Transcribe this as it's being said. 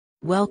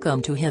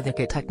Welcome to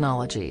Hithaka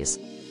Technologies.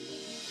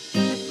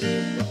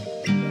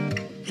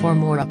 For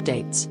more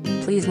updates,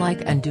 please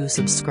like and do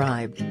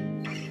subscribe.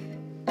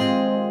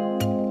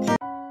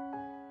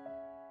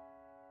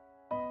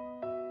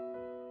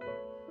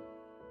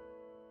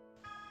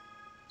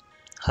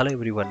 Hello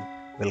everyone,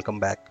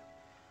 welcome back.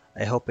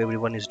 I hope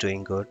everyone is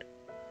doing good.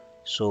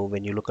 So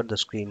when you look at the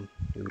screen,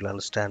 you will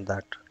understand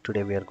that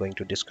today we are going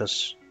to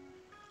discuss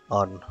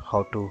on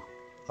how to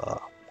uh,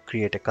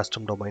 create a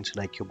custom domains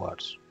in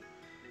IQBots.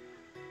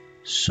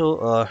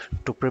 So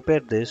to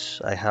prepare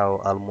this, I have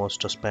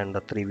almost spent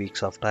 3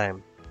 weeks of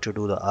time to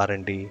do the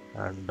R&D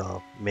and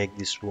make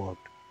this work.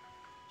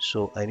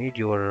 So I need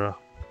your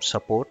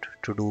support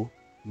to do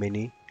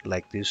many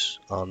like this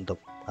on the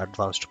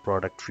advanced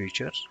product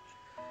features.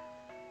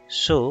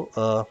 So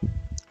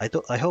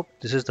I hope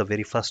this is the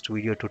very first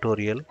video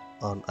tutorial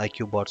on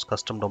IQBot's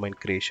custom domain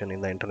creation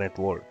in the internet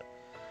world.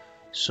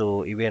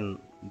 So even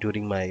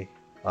during my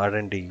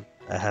R&D,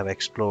 I have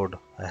explored,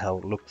 I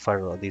have looked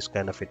for these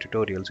kind of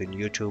tutorials in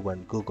YouTube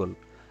and Google.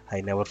 I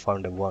never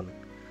found a one.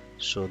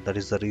 So that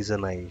is the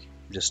reason I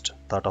just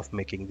thought of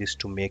making this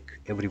to make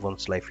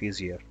everyone's life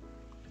easier.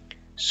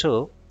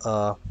 So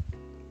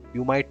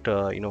you might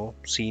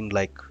seen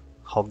like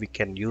how we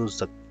can use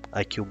the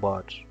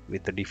IQBot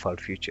with the default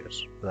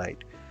features,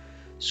 right?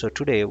 So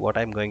today what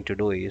I'm going to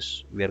do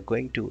is we are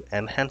going to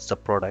enhance the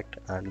product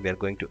and we are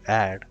going to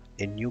add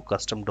a new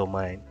custom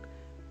domain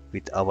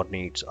with our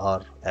needs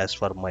or as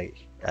for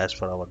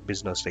our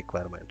business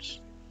requirements.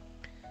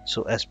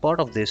 So as part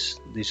of this,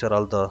 these are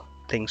all the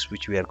things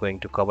which we are going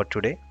to cover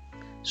today.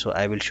 So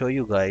I will show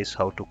you guys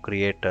how to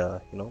create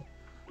the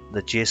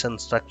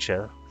JSON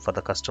structure for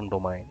the custom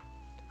domain,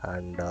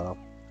 and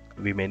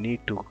we may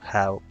need to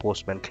have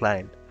Postman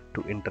Client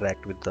to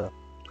interact with the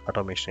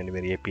Automation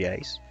Anywhere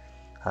APIs,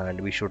 and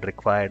we should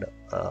require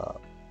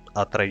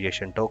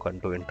Authorization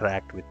Token to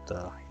interact with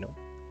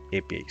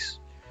APIs.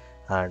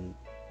 And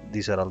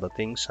these are all the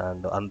things,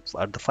 and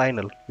at the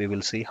final we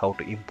will see how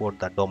to import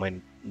that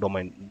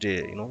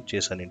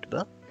JSON into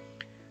the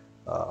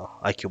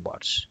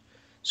IQBots.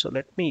 So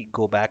let me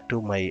go back to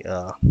my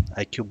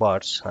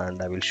IQBots and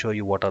I will show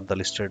you what are the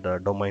listed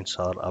domains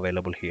are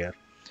available here.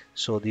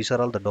 So these are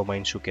all the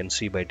domains you can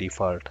see by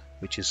default,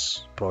 which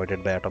is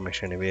provided by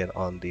Automation Anywhere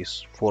on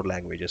these 4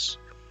 languages.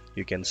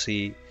 You can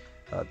see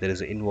there is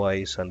an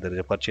invoice and there is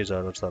a purchase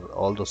orders, or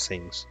all those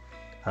things,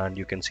 and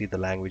you can see the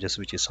languages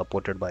which is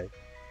supported by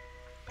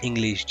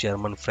English,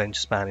 German, French,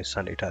 Spanish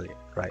and Italian,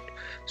 right?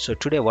 So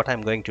today what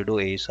I'm going to do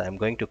is I'm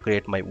going to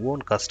create my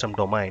own custom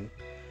domain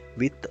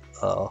with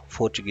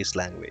Portuguese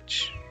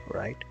language,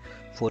 right?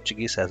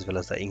 Portuguese as well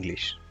as the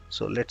English.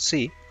 So let's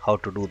see how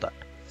to do that.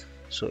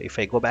 So if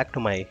I go back to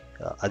my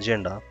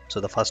agenda,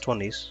 so the first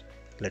one is,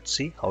 let's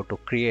see how to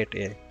create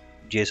a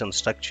JSON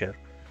structure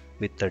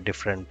with the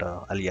different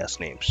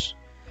alias names.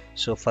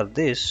 So for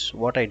this,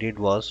 what I did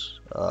was,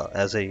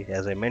 as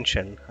I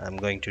mentioned, I'm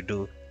going to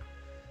do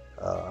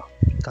uh,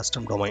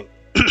 custom domain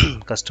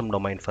custom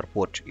domain for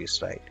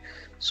Portuguese, right?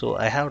 So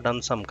I have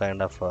done some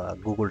kind of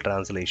Google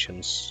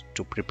translations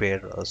to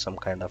prepare some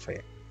kind of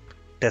a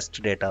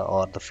test data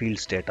or the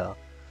fields data.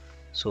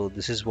 So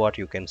this is what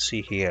you can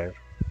see here,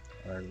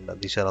 and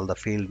these are all the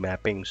field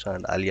mappings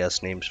and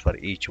alias names for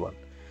each one.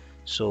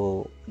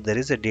 So there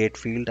is a date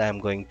field. I am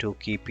going to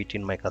keep it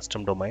in my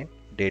custom domain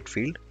date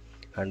field,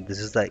 and this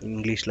is the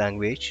English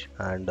language,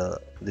 and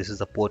this is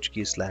the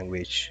Portuguese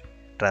language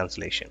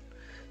translation.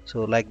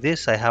 So like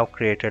this I have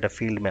created a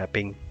field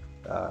mapping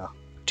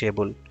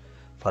table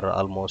for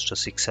almost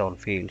 6-7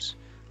 fields,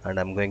 and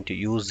I'm going to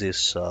use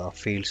these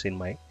fields in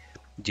my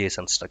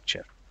JSON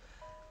structure.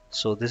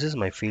 So this is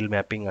my field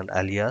mapping and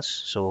alias.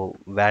 So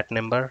VAT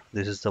number,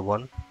 this is the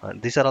one,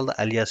 and these are all the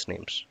alias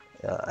names.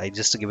 I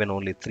just given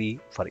only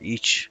 3 for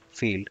each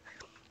field.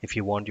 If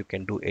you want, you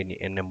can do any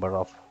n number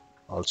of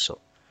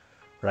also,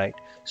 right?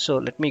 So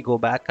let me go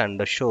back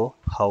and show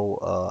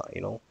how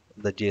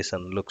the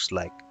JSON looks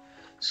like.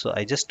 So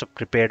I just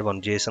prepared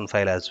one JSON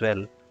file as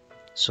well.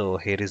 So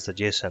here is the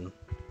JSON,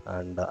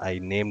 and I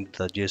named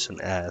the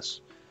JSON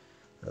as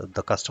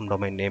the custom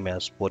domain name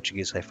as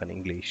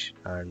Portuguese-English,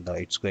 and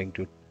it's going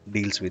to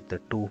deals with the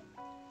 2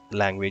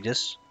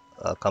 languages,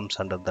 comes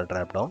under the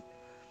drop down.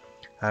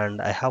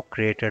 And I have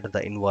created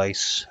the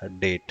invoice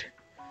date,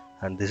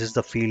 and this is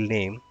the field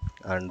name,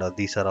 and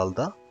these are all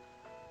the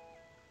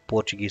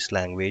Portuguese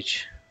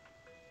language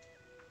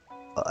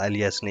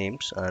alias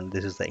names, and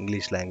this is the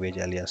English language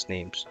alias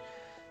names.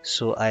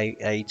 So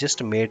I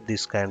just made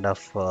this kind of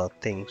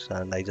things,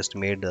 and I just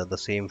made the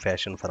same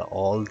fashion for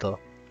all the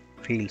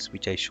fields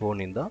which I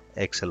shown in the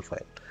Excel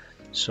file.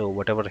 So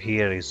whatever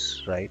here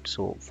is right,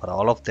 so for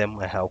all of them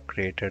I have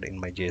created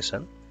in my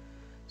JSON.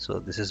 So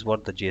this is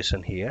what the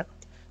JSON here.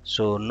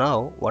 So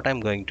now what I'm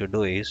going to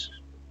do is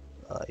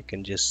you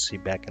can just see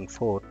back and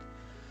forth.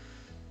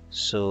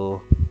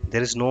 So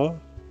there is no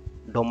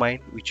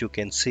domain which you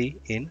can see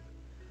in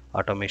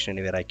Automation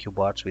Anywhere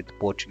IQBots with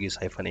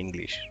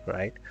Portuguese-English,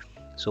 right?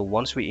 So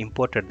once we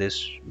imported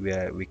this,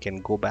 we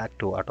can go back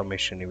to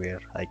Automation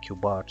Anywhere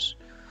IQBots.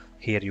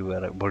 Here you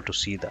are able to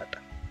see that.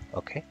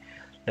 Okay,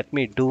 let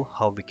me do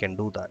how we can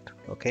do that.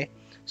 Okay,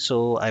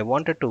 so I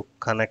wanted to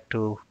connect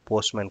to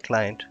Postman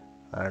Client,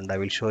 and I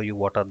will show you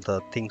what are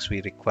the things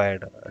we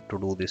required to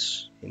do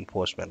this in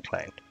Postman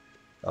Client.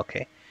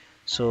 Okay,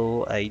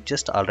 so I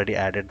just already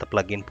added the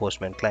plugin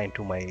Postman Client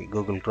to my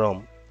Google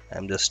Chrome.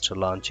 I'm just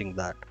launching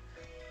that.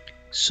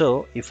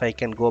 So if I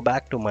can go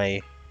back to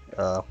my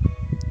uh,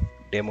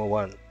 demo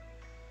 1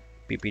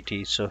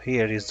 PPT, so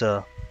here is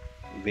the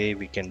way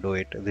we can do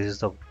it. This is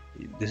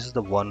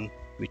the one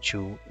which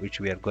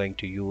we are going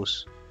to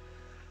use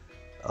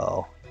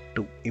uh,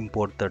 to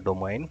import the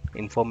domain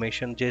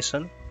information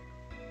JSON,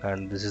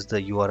 and this is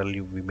the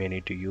URL we may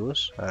need to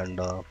use, and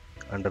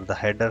under the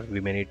header we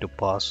may need to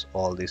pass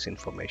all this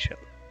information.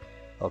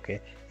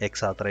 Okay,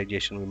 X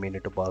authorization we may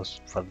need to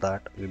pass. For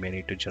that we may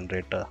need to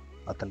generate a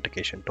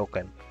authentication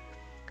token,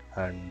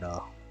 and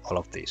all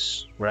of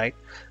this, right?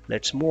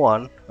 Let's move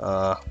on.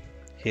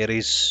 Here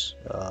is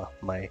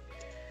my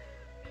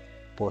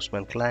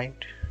Postman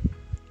client,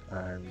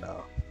 and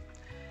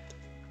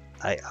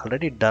I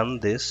already done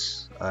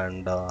this,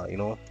 and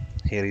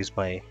here is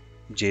my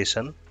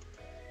JSON.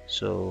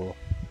 So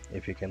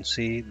if you can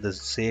see the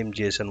same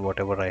JSON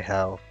whatever I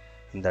have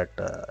in that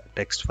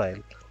text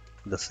file,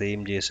 the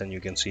same JSON you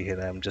can see here.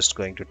 I'm just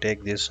going to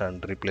take this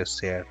and replace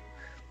here,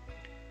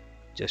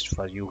 just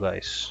for you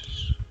guys,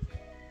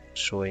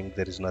 showing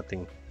there is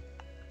nothing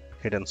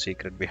hidden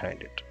secret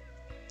behind it.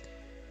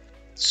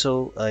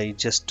 So I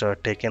just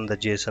taken the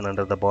JSON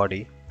under the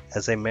body.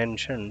 As I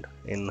mentioned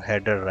in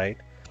header, right,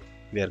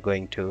 we are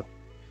going to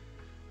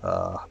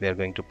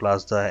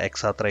plus the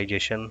X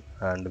authorization,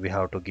 and we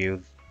have to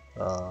give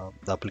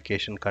the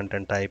application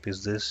content type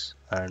is this,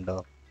 and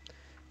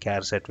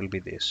char set will be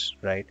this,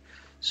 right?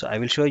 So I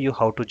will show you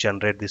how to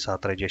generate this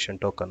authorization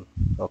token.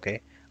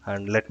 Okay,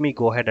 and let me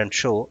go ahead and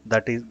show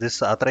that is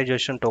this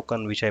authorization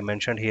token which I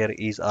mentioned here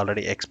is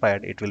already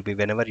expired. It will be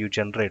whenever you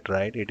generate,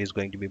 right? It is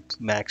going to be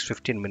max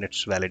 15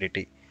 minutes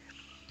validity.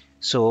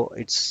 So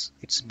it's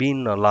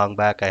been a long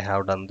back I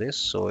have done this,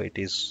 so it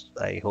is,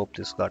 I hope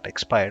this got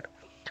expired.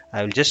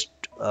 I will just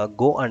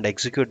go and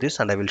execute this,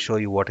 and I will show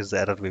you what is the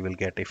error we will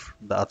get if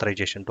the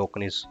authorization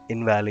token is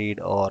invalid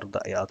or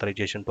the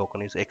authorization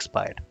token is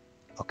expired.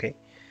 Okay,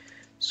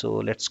 so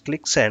let's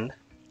click send.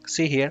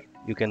 See here,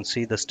 you can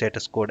see the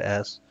status code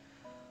as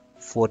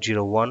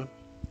 401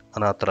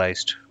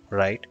 unauthorized,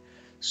 right?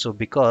 So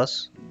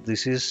because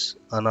this is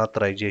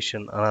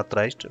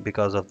unauthorized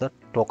because of the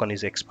token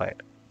is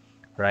expired,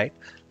 right?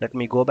 Let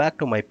me go back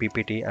to my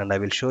PPT, and I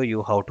will show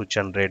you how to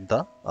generate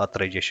the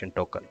authorization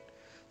token.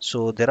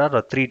 So there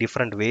are three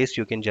different ways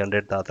you can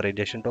generate the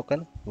authorization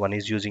token. One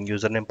is using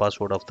username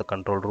password of the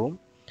control room,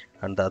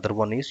 and the other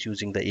one is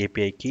using the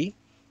API key,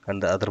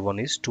 and the other one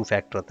is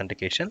two-factor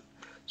authentication.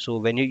 So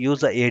when you use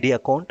the AD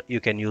account, you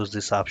can use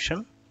this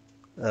option.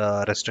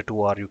 Rest two,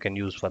 or you can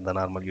use for the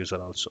normal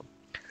user also.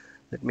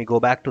 Let me go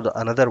back to the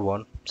another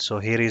one. So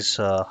here is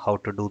how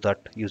to do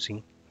that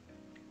using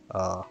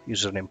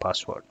username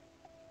password.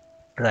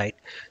 Right.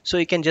 So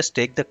you can just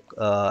take the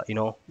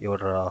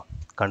your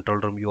control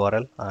room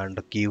URL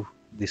and give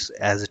this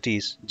as it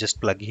is.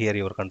 Just plug here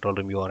your control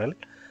room URL,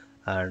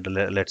 and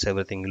let's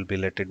everything will be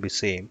let it be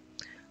same.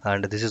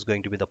 And this is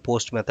going to be the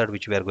post method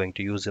which we are going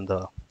to use in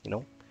the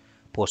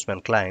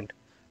Postman client,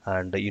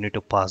 and you need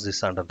to pass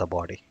this under the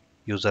body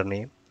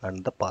username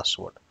and the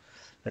password.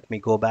 Let me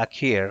go back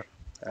here,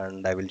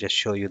 and I will just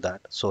show you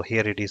that. So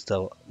here it is,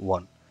 the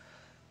one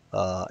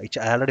which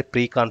I already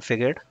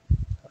pre-configured.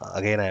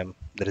 Again,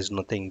 there is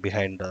nothing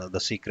behind the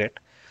secret.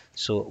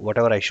 So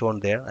whatever I shown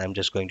there, I'm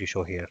just going to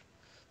show here.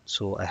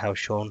 So I have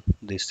shown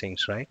these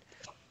things, right?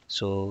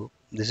 So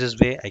this is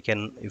way I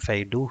can, if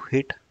I do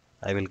hit,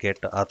 I will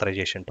get the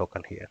authorization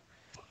token here.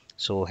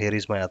 So here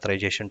is my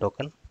authorization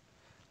token.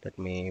 Let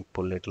me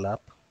pull it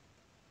up.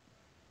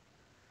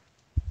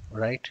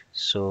 Right,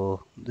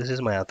 so this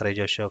is my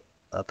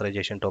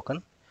authorization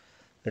token.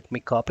 Let me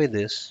copy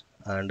this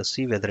and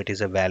see whether it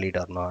is a valid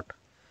or not.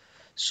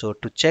 So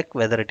to check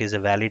whether it is a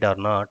valid or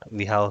not,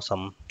 we have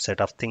some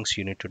set of things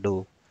you need to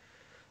do.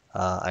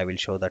 I will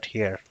show that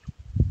here.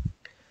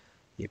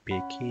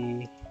 API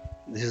key.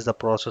 This is the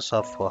process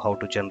of how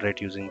to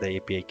generate using the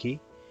API key,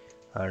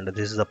 and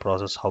this is the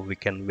process how we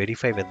can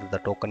verify whether the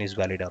token is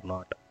valid or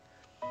not.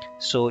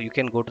 So you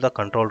can go to the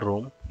control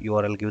room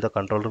URL, give the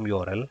control room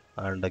URL,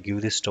 and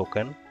give this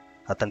token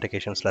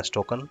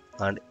authentication/token,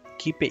 and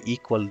keep a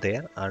equal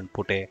there and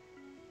put a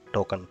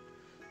token.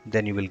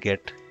 Then you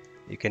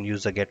can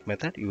use the get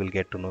method. You will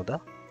get to know the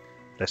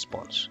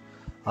response,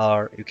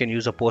 or you can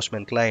use a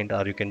Postman client,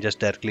 or you can just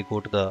directly go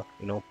to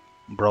the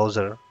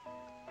browser,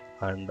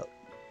 and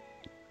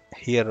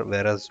here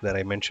where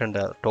I mentioned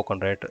the token,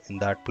 right, in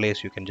that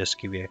place you can just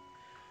give a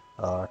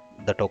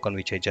the token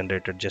which I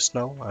generated just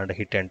now and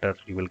hit enter.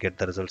 You will get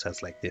the results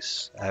as like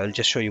this. I will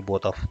just show you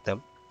both of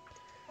them.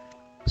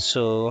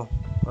 So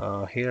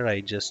here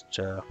I just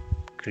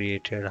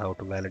created how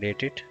to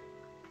validate it.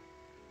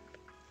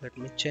 Let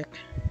me check.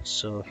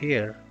 So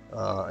here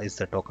is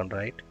the token,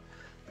 right?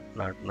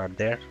 Not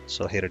there.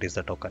 So here it is,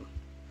 the token.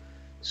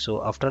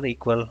 So after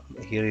equal,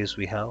 here is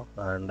we have,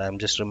 and I'm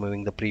just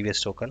removing the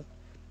previous token.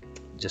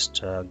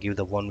 Just give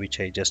the one which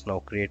I just now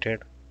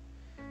created,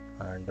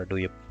 and do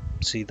you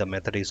see the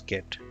method is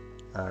get,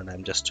 and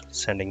I'm just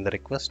sending the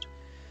request.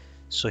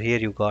 So here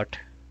you got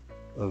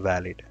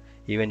valid.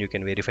 Even you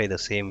can verify the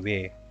same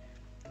way.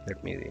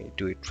 Let me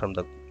do it from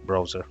the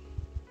browser.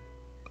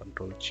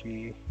 Control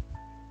G.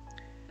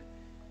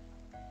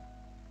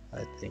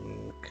 I think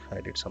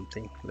I did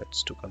something.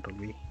 Let's do Control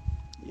V.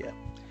 Yeah,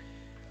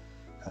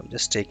 I'm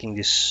just taking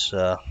this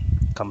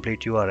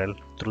complete URL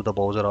through the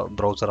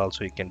browser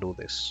also you can do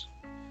this.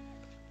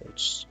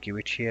 Let's give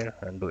it here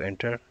and do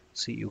enter.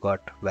 See, you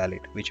got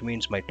valid, which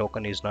means my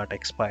token is not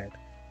expired,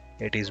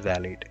 it is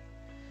valid.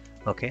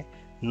 Okay,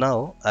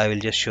 now I will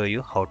just show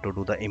you how to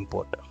do the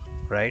import,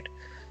 right?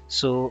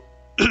 So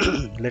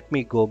let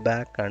me go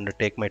back and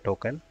take my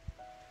token.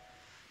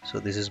 So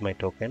this is my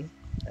token.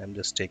 I'm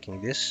just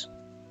taking this,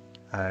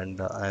 and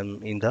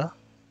I'm in the,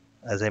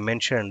 as I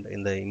mentioned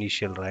in the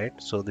initial, right?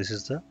 So this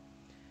is the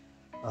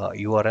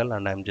URL,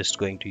 and I'm just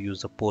going to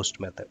use the post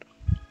method.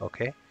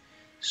 Okay,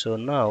 so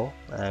now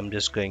I'm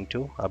just going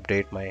to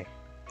update my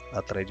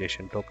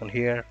authorization token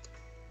here.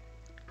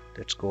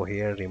 Let's go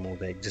here, remove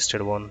the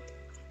existed one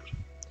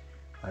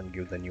and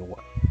give the new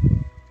one,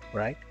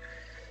 right?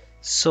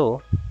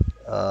 So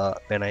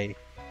when I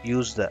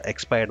use the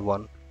expired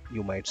one,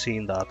 you might see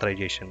in the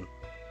authorization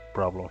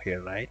problem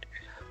here, right?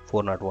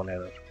 401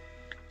 error.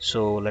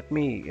 So let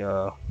me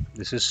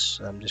this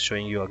is, I'm just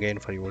showing you again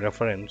for your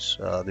reference.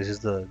 This is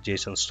the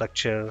JSON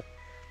structure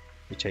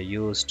which I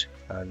used,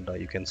 and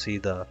you can see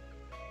the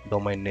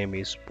domain name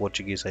is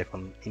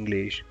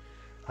Portuguese-English,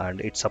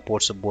 and it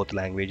supports both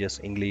languages,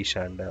 English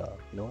and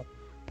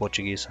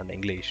Portuguese and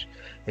English.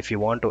 If you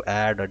want to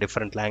add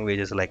different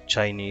languages like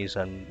Chinese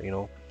and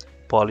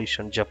Polish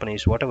and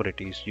Japanese, whatever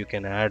it is, you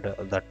can add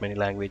that many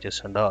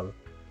languages and all,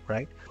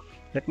 right?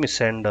 Let me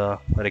send a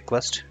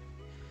request.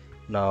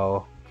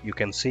 Now you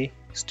can see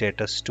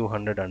status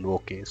 200 and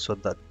OK. So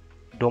the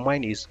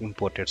domain is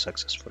imported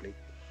successfully.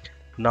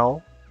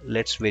 Now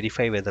let's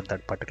verify whether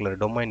that particular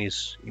domain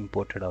is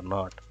imported or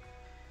not.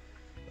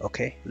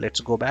 Okay,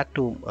 let's go back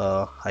to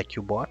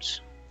IQ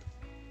bots.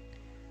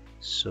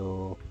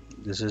 So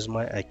this is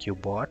my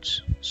IQ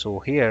bots. So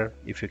here,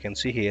 if you can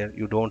see here,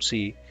 you don't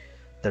see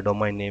the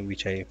domain name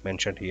which I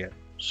mentioned here.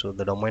 So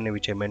the domain name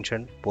which I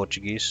mentioned,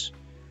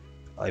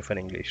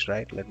 Portuguese-English,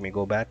 right? Let me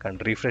go back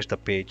and refresh the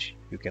page.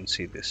 You can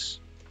see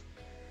this.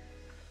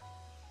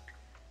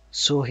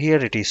 So here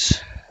it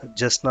is.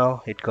 Just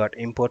now it got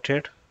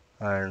imported,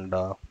 and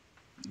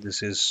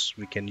this is,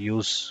 we can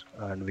use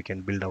and we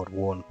can build our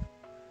own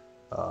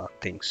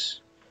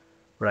things,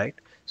 right?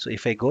 So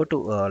if I go to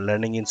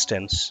learning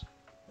instance,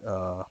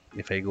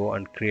 if I go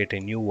and create a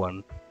new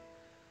one,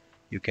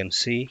 you can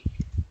see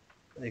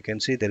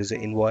there is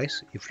an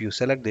invoice. If you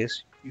select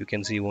this, you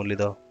can see only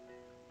the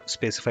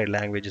specified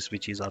languages,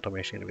 which is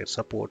automation where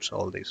supports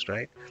all this,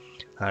 right?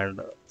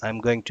 And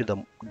I'm going to the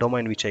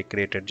domain which I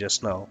created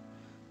just now.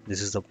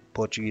 This is the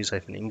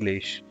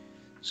Portuguese-English.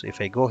 So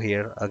if I go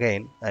here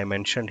again, I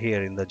mentioned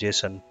here in the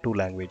JSON two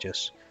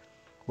languages.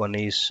 One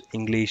is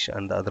English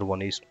and the other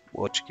one is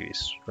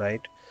Portuguese,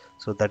 right?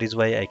 So that is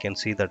why I can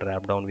see the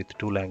drop down with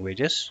two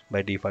languages.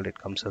 By default it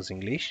comes as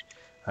English,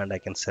 and I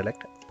can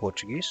select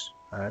Portuguese,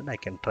 and I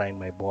can train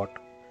my bot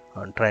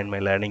and train my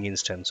learning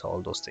instance,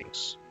 all those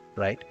things,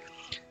 right?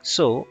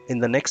 So in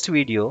the next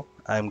video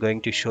I'm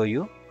going to show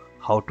you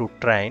how to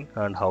train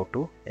and how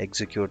to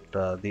execute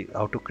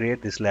how to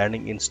create this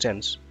learning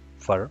instance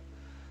for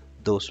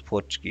those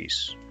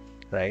Portuguese,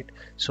 right?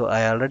 So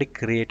I already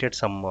created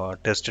some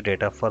test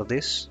data for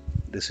this.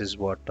 This is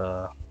what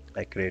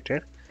I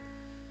created.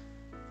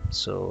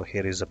 So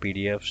here is the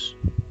PDFs.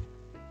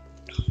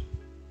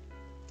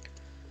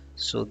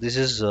 So this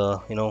is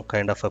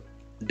kind of a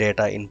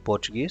data in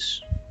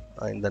Portuguese.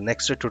 In the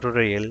next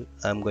tutorial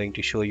I'm going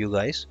to show you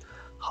guys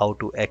how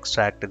to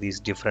extract these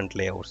different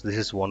layouts. This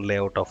is one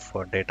layout of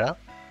data,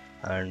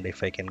 and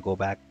if I can go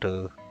back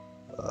to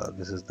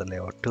this is the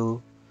layout 2,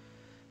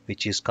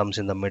 which is comes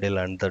in the middle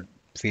and the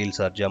fields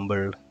are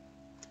jumbled,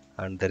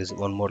 and there is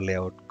one more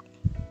layout.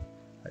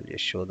 I'll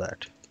just show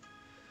that.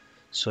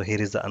 So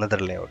here is the another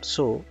layout,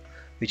 so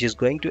which is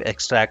going to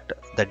extract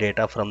the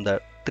data from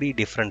the three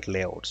different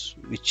layouts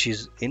which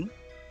is in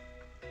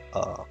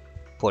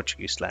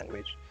Portuguese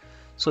language.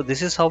 So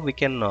this is how we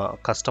can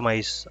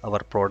customize our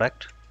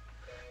product.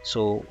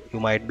 So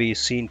you might be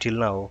seen till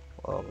now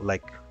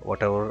like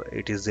whatever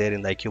it is there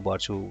in the IQ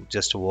bots, you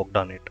just worked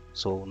on it.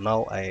 So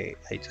now I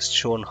just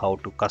shown how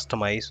to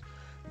customize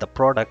the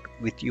product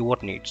with your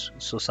needs.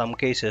 So some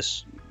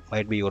cases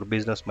might be your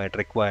business might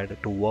require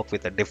to work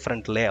with a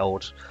different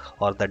layouts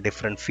or the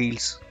different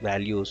fields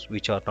values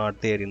which are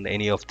not there in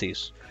any of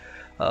these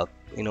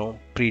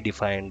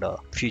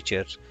predefined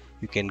features.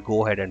 You can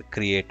go ahead and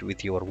create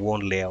with your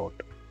own layout,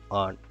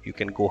 and you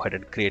can go ahead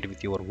and create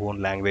with your own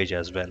language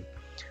as well.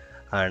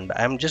 And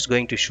I'm just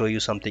going to show you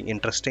something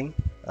interesting,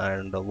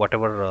 and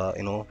whatever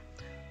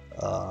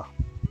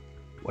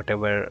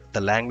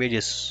the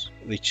languages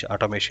which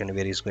automation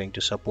where is going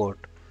to support,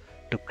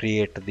 to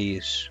create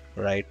these,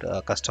 right,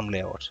 custom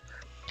layouts.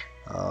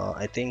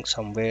 I think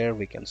somewhere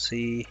we can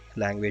see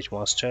language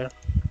master.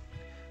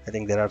 I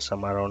think there are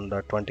some around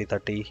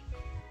 20-30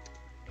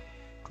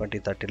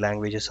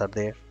 languages are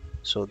there.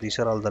 So these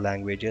are all the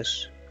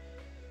languages,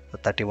 the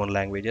 31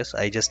 languages.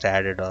 I just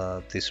added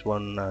this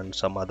one and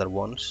some other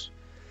ones.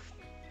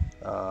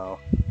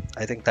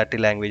 I think 30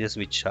 languages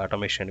which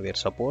Automation Anywhere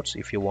supports.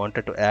 If you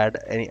wanted to add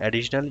any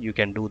additional, you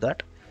can do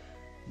that,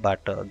 but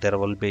there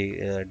will be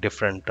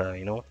different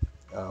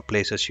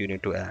places you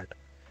need to add,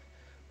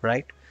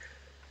 right?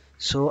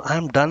 So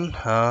I'm done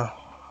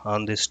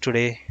on this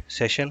today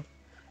session.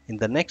 In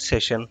the next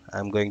session,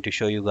 I'm going to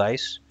show you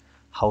guys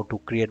how to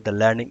create the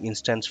learning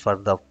instance for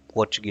the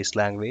Portuguese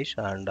language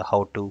and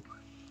how to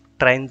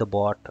train the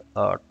bot,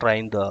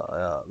 train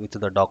the with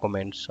the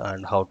documents,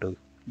 and how to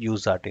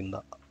use that in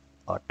the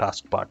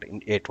task part in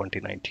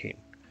A2019.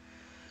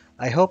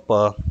 I hope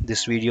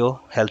this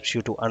video helps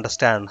you to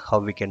understand how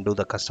we can do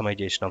the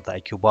customization of the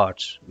IQ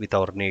bots with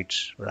our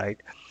needs, right?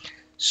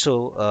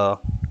 So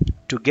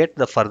to get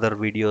the further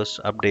videos,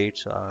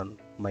 updates on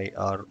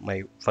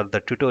my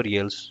further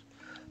tutorials,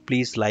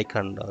 please like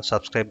and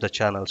subscribe the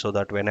channel so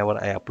that whenever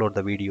I upload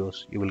the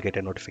videos, you will get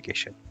a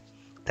notification.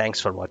 Thanks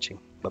for watching.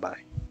 Bye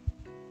bye.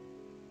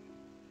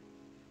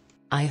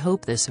 I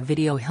hope this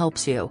video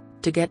helps you.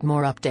 To get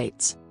more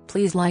updates,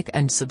 please like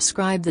and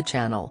subscribe the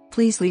channel.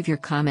 Please leave your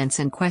comments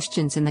and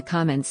questions in the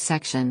comments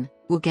section.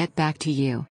 We'll get back to you.